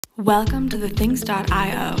Welcome to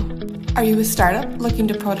thethings.iO. Are you a startup looking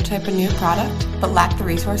to prototype a new product but lack the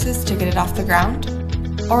resources to get it off the ground?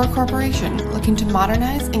 Or a corporation looking to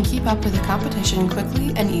modernize and keep up with the competition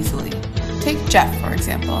quickly and easily? Take Jeff, for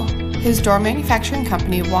example. His door manufacturing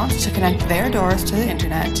company wants to connect their doors to the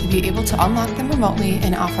internet to be able to unlock them remotely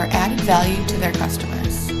and offer added value to their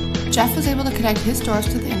customers. Jeff was able to connect his doors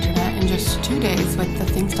to the internet in just 2 days with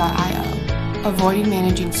thethings.io, avoiding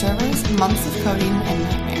managing servers, months of coding, and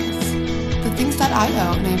nightmares.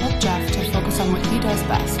 Thethings.io enabled Jeff to focus on what he does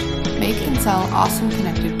best, make and sell awesome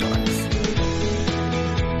connected doors.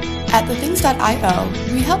 At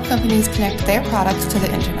thethings.io, we help companies connect their products to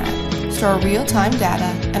the internet, store real-time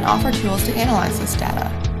data, and offer tools to analyze this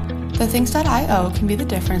data. Thethings.io can be the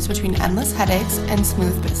difference between endless headaches and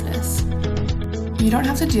smooth business. You don't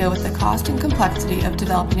have to deal with the cost and complexity of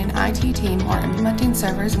developing an IT team or implementing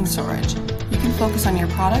servers and storage. You can focus on your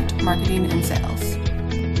product, marketing, and sales.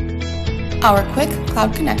 Our quick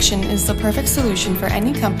cloud connection is the perfect solution for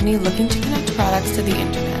any company looking to connect products to the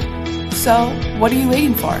internet. So, what are you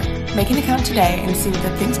waiting for? Make an account today and see what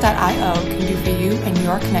thethings.io can do for you and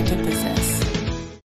your connected business.